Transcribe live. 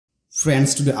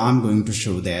Friends, today I'm going to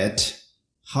show that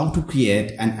how to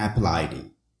create an Apple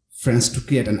ID. Friends, to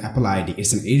create an Apple ID,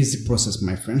 it's an easy process,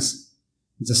 my friends.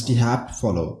 Just you have to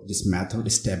follow this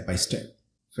method step by step.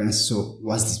 Friends, so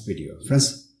watch this video.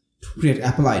 Friends, to create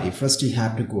Apple ID, first you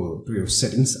have to go to your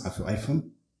settings of your iPhone.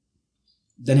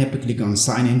 Then you have to click on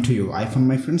sign in to your iPhone,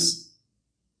 my friends.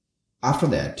 After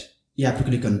that, you have to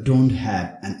click on don't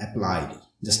have an Apple ID.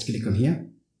 Just click on here.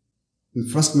 And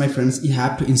first, my friends, you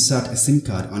have to insert a SIM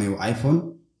card on your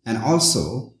iPhone, and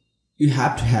also you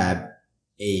have to have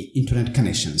a internet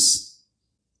connections.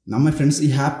 Now, my friends,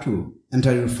 you have to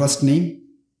enter your first name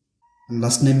and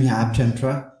last name you have to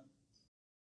enter.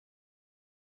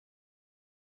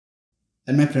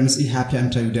 And my friends, you have to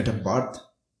enter your date of birth.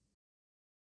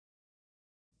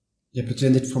 You have to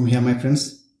change it from here, my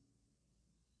friends.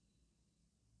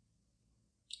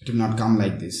 It will not come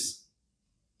like this.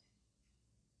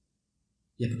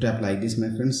 You have to tap like this, my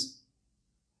friends.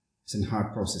 It's a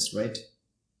hard process, right?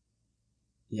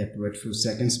 You have to wait a few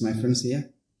seconds, my friends, here.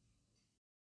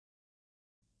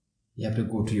 You have to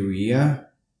go to your year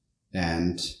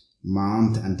and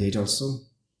month and date also.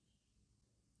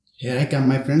 Here I come,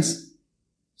 my friends.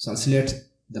 So I'll select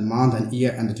the month and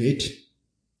year and the date.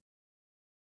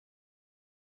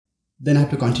 Then I have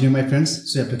to continue, my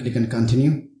friends. So you have to click on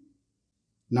continue.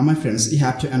 Now, my friends, you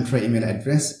have to enter email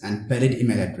address and valid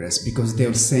email address because they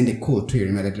will send a code to your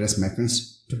email address, my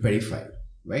friends, to verify,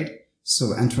 right?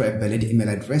 So enter a valid email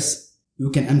address. You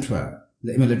can enter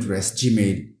the email address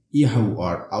Gmail, Yahoo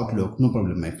or Outlook, no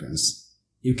problem, my friends.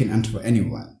 You can enter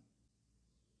anyone.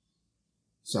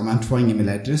 So I'm entering email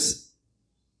address.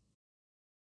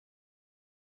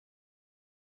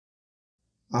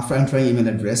 After entering email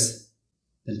address,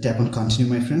 then tap on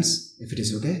continue, my friends. If it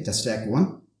is okay, just tap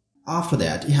one. After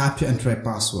that, you have to enter a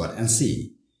password and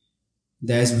see.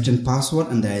 There is written password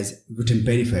and there is written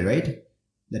verify, right?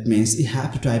 That means you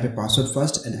have to type a password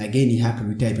first and again you have to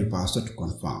retype your password to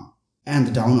confirm. And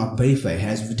the down of verify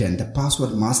has written the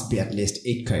password must be at least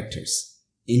 8 characters.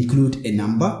 Include a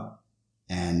number,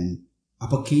 an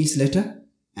uppercase letter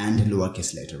and a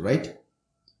lowercase letter, right?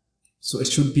 So it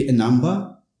should be a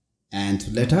number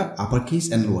and letter,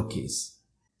 uppercase and lowercase.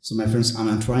 So my friends, I'm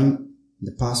entering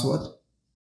the password.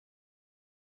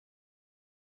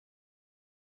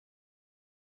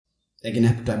 Again, I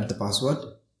have to type the password.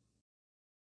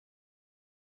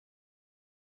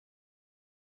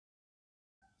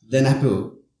 Then I have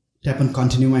to tap on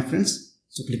continue, my friends.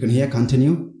 So click on here,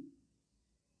 continue.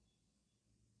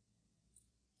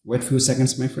 Wait a few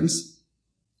seconds, my friends.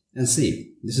 And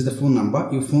see, this is the phone number.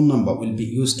 Your phone number will be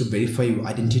used to verify your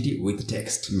identity with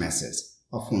text message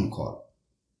or phone call.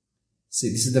 See,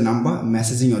 this is the number.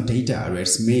 Messaging or data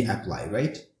rates may apply,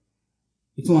 right?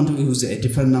 If you want to use a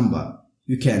different number,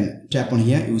 you can tap on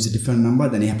here, use a different number,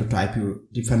 then you have to type your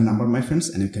different number, my friends,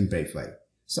 and you can verify.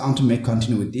 So I want to make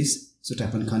continue with this. So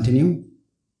tap on continue.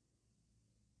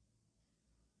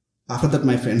 After that,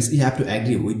 my friends, you have to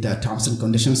agree with the terms and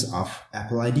conditions of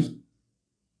Apple ID.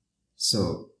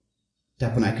 So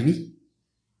tap on agree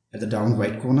at the down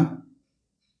right corner.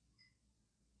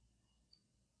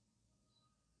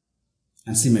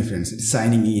 And see, my friends, it is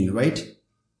signing in, right?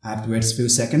 I have to wait a few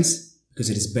seconds because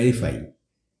it is verifying.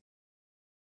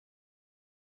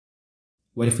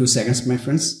 Wait a few seconds, my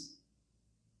friends.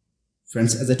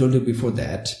 Friends, as I told you before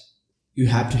that, you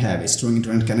have to have a strong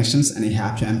internet connections and you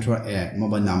have to enter a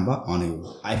mobile number on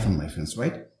your iPhone, my friends,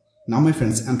 right? Now, my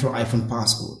friends, enter iPhone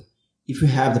passcode. If you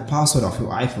have the password of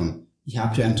your iPhone, you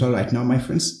have to enter right now, my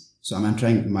friends. So I'm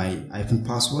entering my iPhone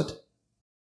password.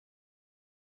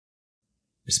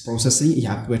 It's processing. You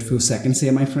have to wait a few seconds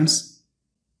here, my friends.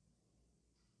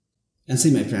 And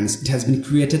see, my friends, it has been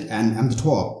created and on the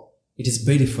top, it is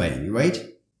verifying, right?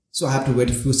 So I have to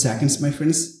wait a few seconds, my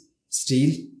friends.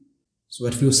 Still. So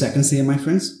wait a few seconds here, my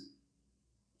friends.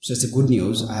 So it's a good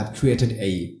news. I have created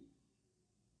a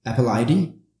Apple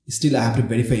ID. Still, I have to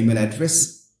verify email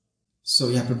address. So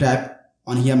you have to tap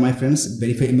on here, my friends,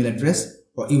 verify email address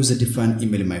or use a different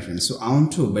email, my friends. So I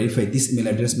want to verify this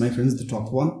email address, my friends, the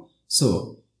top one.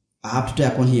 So I have to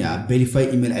tap on here, verify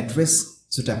email address.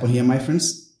 So tap on here, my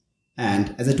friends.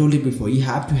 And as I told you before, you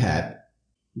have to have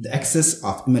the access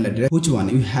of email address, which one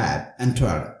you have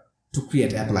entered to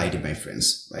create Apple ID, my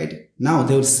friends, right? Now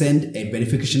they will send a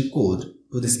verification code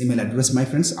to this email address, my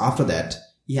friends. After that,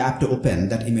 you have to open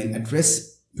that email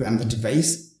address to another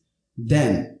device.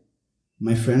 Then,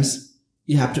 my friends,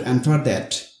 you have to enter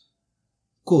that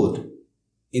code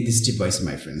in this device,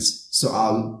 my friends. So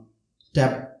I'll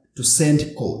tap to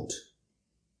send code.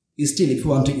 Still, if you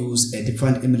want to use a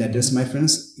different email address, my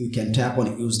friends, you can tap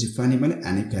on use different email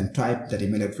and you can type that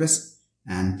email address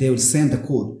and they will send the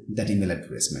code that email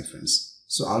address, my friends.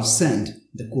 So I'll send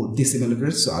the code this email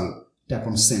address, so I'll tap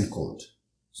on send code.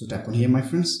 So tap on here, my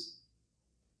friends.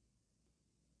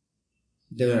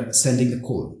 They are sending the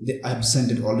code. I have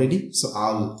sent it already, so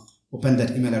I'll open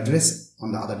that email address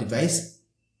on the other device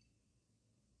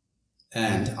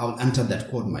and I'll enter that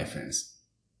code, my friends.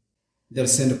 They'll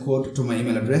send a code to my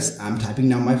email address. I'm typing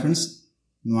now, my friends,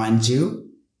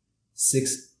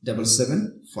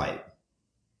 9067775,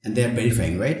 and they're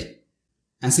verifying, right?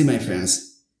 And see, my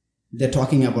friends, they're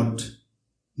talking about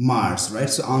Mars, right?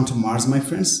 So on to Mars, my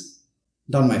friends.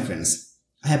 Done, my friends.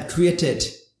 I have created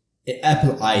an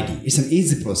Apple ID. It's an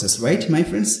easy process, right, my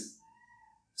friends?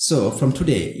 So from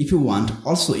today, if you want,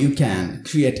 also you can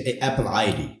create an Apple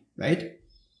ID, right?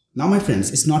 Now, my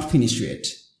friends, it's not finished yet.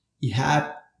 You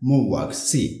have more work.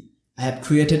 See, I have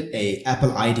created an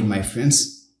Apple ID, my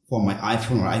friends, for my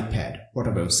iPhone or iPad,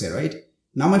 whatever you say, right?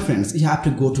 Now, my friends, you have to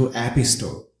go to App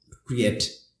Store to create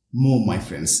more, my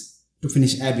friends, to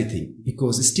finish everything,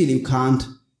 because still you can't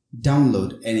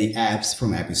download any apps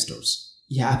from App Stores.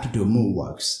 You have to do more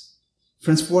works.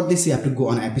 Friends, for this, you have to go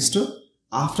on App Store.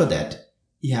 After that,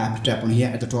 you have to tap on here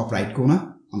at the top right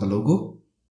corner on the logo.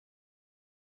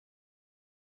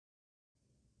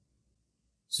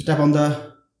 So tap on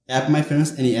the app, my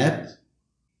friends, any app.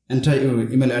 Enter your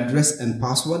email address and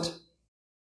password.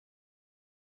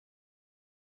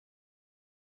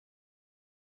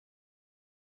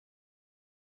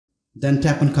 Then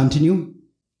tap on continue.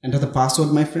 Enter the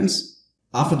password, my friends.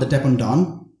 After the tap on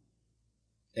done.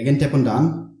 Again tap on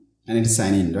done. And it is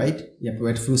signing in, right? You have to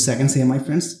wait a few seconds here, my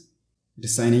friends. It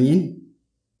is signing in.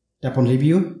 Tap on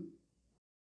review.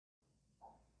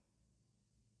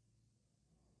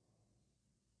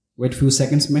 Wait a few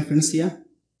seconds, my friends, here.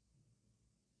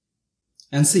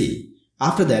 And see,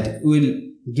 after that, we will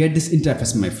get this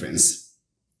interface, my friends.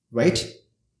 Right?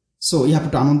 So you have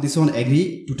to turn on this one,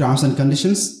 agree to terms and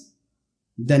conditions.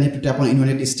 Then you have to tap on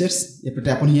United States. You have to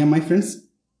tap on here, my friends.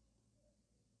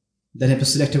 Then you have to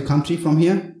select your country from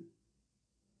here.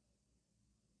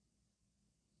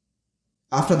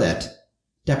 After that,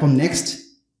 tap on next.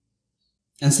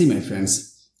 And see, my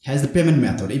friends, has the payment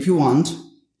method. If you want,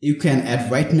 you can add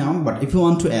right now, but if you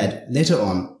want to add later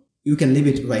on, you can leave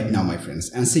it right now, my friends.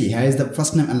 And see, here is the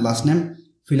first name and last name,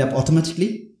 fill up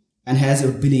automatically, and has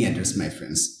your billing address, my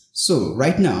friends. So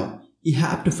right now, you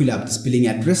have to fill up this billing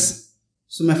address.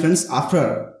 So my friends,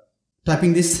 after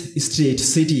typing this street,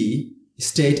 city,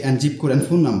 state and zip code and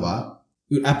phone number,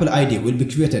 your Apple ID will be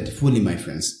created fully, my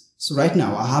friends. So right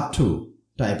now, I have to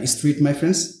type street, my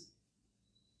friends.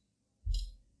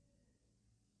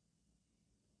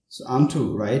 So I'm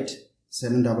to write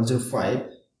 7005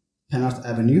 Penrith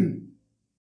Avenue.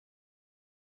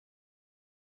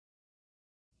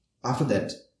 After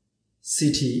that,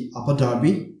 city Upper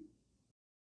Darby.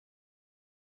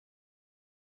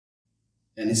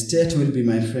 And state will be,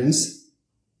 my friends,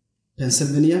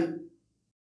 Pennsylvania.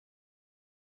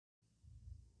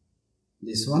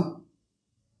 This one.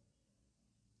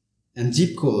 And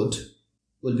zip code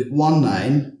will be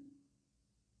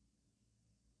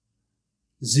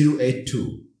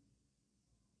 19082.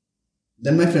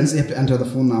 Then, my friends, you have to enter the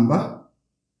phone number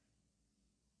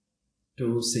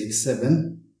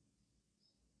 267,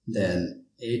 then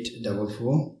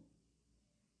 844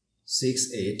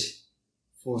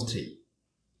 6843.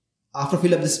 After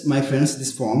fill up this, my friends,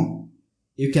 this form,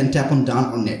 you can tap on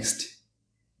done or next.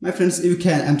 My friends, you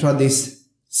can enter this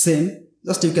same.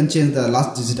 Just you can change the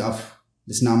last digit of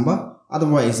this number.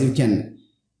 Otherwise, you can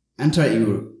enter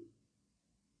your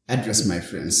address, my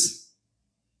friends.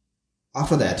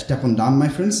 After that, tap on done, my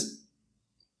friends.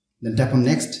 Then tap on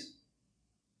next.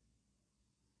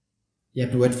 You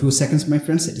have to wait a few seconds, my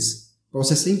friends. It is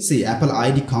processing. See, Apple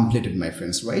ID completed, my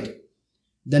friends, right?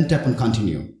 Then tap on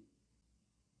continue.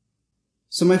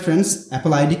 So, my friends,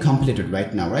 Apple ID completed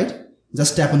right now, right?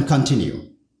 Just tap on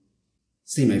continue.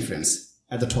 See, my friends,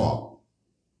 at the top.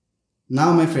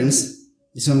 Now, my friends,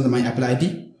 this is my Apple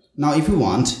ID. Now, if you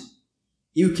want,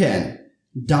 you can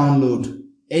download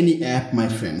any app, my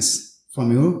friends,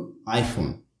 from your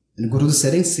iPhone. And go to the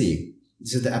settings, see,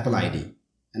 this is the Apple ID.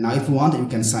 And now if you want, you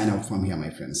can sign out from here, my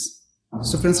friends.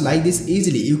 So friends, like this,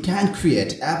 easily you can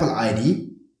create Apple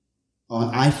ID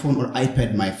on iPhone or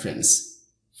iPad, my friends.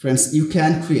 Friends, you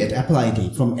can create Apple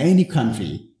ID from any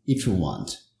country if you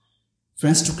want.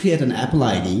 Friends, to create an Apple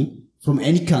ID from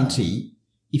any country,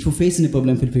 if you face any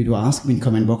problem, feel free to ask me in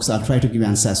comment box. I'll try to give you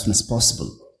answers as soon as possible.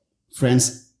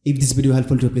 Friends, if this video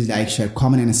helpful to you, please like, share,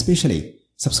 comment, and especially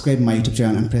subscribe my YouTube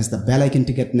channel and press the bell icon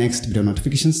to get next video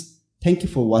notifications. Thank you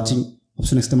for watching. Hope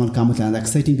so next time I'll come with another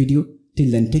exciting video.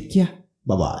 Till then, take care.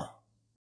 Bye-bye.